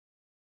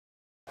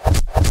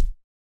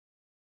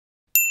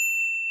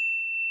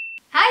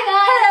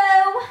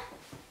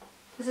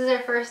This is our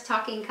first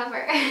talking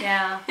cover.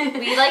 Yeah.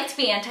 We like to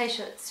be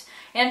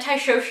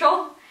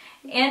antisocial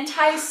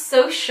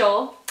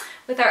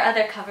with our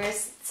other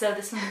covers, so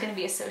this one's gonna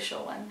be a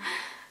social one.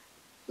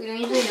 We don't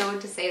usually know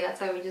what to say,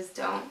 that's why we just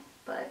don't.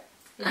 But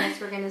I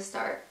guess we're gonna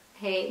start.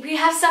 Hey. We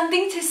have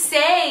something to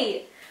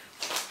say!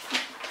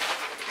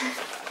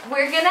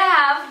 We're gonna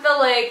have the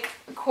like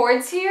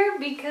chords here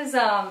because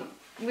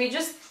we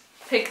just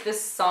picked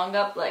this song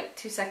up like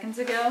 2 seconds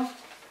ago.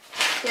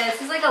 Yeah,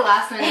 this is like a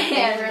last minute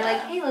thing. We're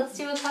like, hey, let's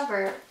do a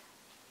cover.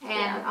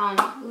 And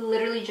we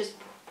literally just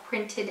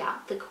printed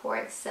out the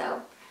chords,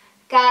 so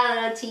got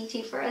a little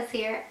cheat for us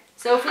here.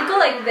 So if we go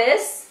like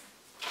this,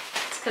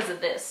 it's because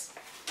of this.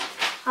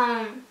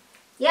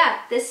 Yeah,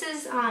 this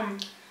is my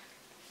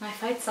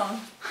fight song.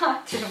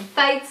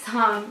 Fight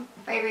Song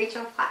by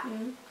Rachel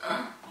Platten.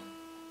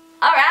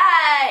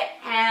 Alright!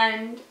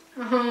 And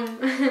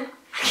I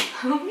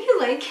hope you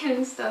like it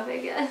and stuff, I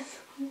guess.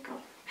 Oh my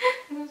god.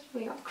 That was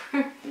really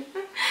awkward.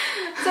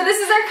 So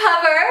this is our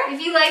cover. If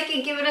you like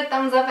it, give it a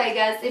thumbs up, I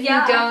guess. If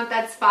you don't,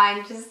 that's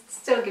fine. Just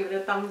still give it a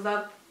thumbs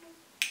up.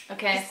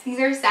 Okay. These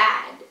are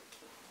sad.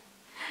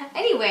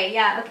 Anyway,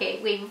 yeah,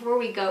 okay, wait, before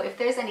we go, if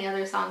there's any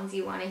other songs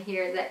you want to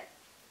hear that,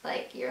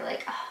 like, you're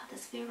like, oh,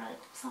 this would be a really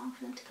cool song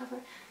for them to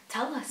cover,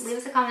 tell us. Leave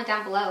us a comment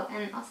down below.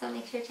 And also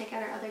make sure to check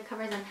out our other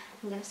covers. And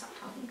I'm going to stop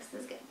talking because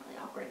this is getting really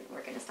awkward. And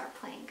we're going to start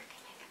playing.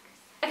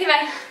 Okay,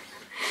 bye.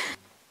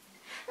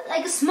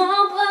 Like a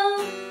small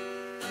boat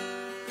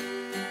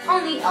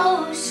on the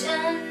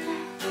ocean,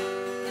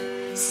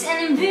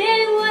 sending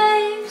big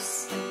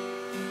waves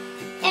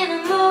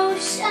in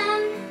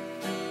motion.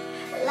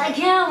 Like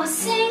how a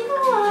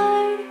single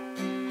word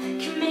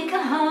can make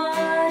a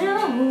heart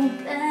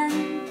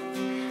open.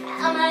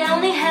 I might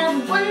only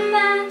have one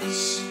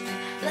match,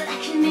 but I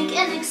can make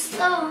an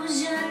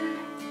explosion.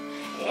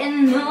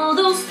 And all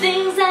those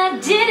things I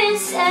didn't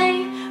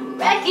say,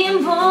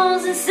 wrecking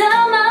balls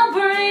inside my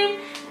brain,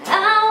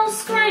 I'll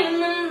scream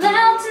them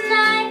loud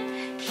tonight.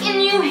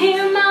 Can you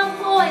hear my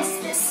voice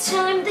this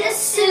time?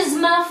 This is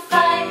my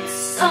fight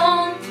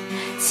song.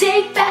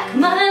 Take back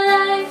my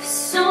life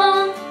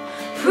song.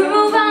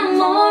 Prove I'm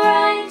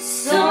alright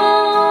song.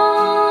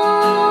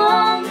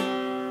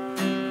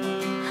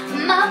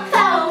 My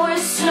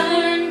power's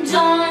turned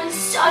on.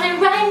 Starting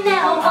right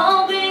now,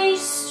 I'll be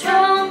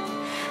strong.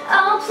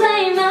 I'll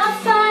play my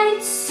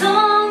fight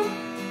song.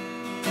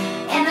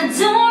 And I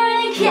don't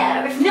really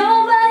care if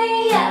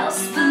nobody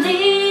else believes,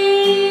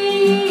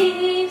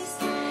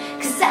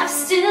 'cause I've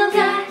still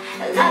got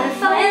a lot of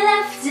fire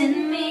left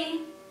in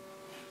me.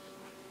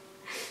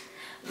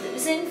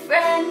 Losing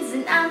friends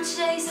and I'm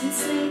chasing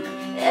sleep.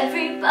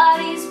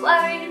 Everybody's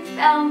worried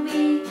about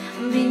me.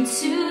 I'm in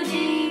too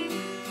deep.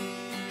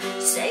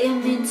 Say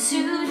I'm in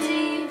too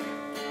deep.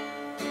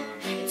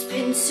 It's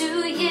been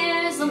 2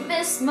 years, I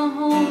miss my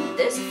home.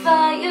 There's a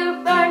fire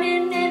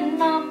burning in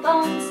my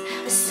bones.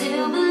 I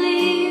still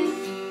believe.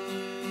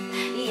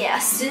 Yeah, I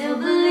still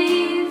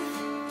believe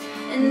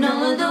in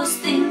all of those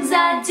things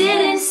I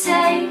didn't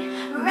say.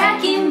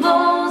 Wrecking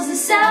balls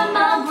inside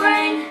my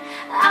brain.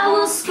 I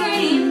will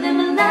scream them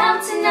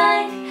aloud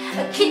tonight.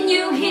 Can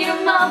you hear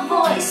my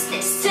voice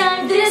this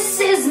time? This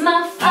is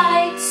my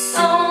fight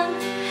song.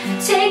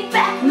 Take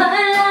back my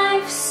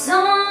life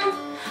song.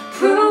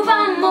 Prove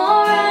I'm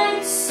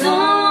alright song.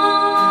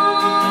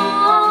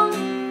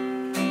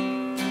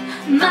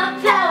 My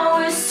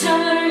power's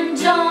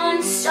turned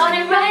on.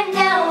 Starting right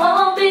now,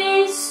 I'll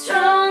be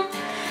strong.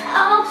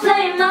 I'll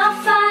play my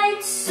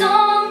fight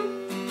song.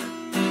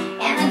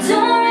 And I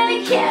don't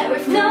really care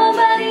if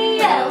nobody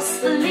else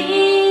believes,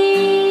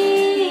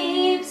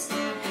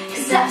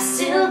 'cause I've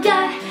still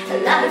got a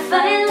lot of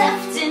fire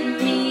left in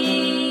me.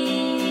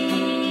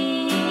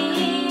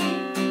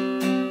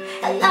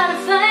 A lot of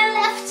fire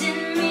left in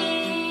me.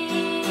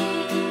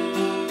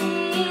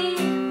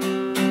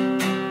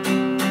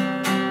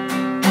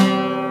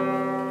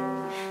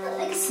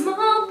 Like a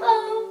small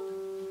boat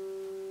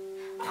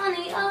on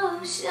the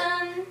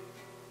ocean,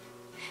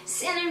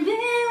 sending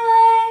big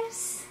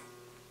waves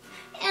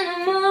in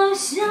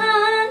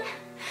motion.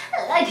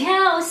 Like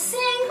how a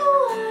single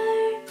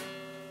word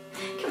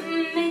can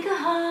make a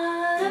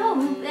heart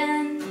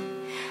open.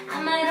 I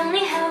might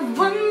only have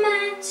one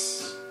match,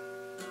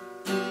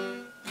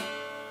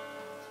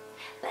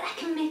 but I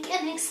can make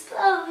an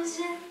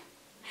explosion.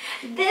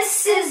 This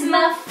is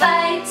my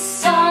fight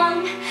song.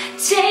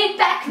 Take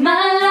back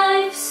my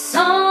life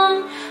song.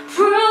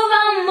 Prove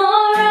I'm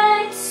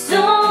alright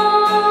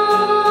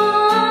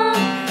song.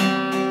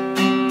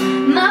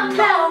 My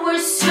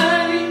power's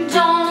turned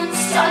on.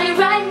 Starting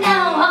right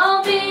now,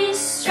 I'll be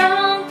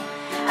strong.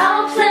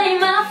 I'll play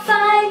my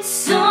fight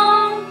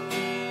song.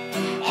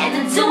 And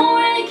I don't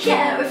really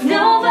care if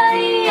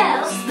nobody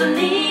else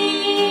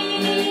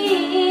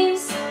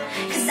believes,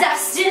 'cause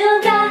I've still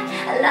got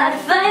a lot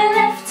of fire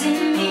left in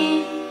me.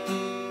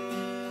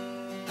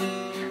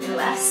 No,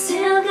 I've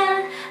still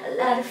got a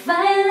lot of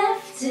fire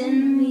left in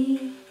me.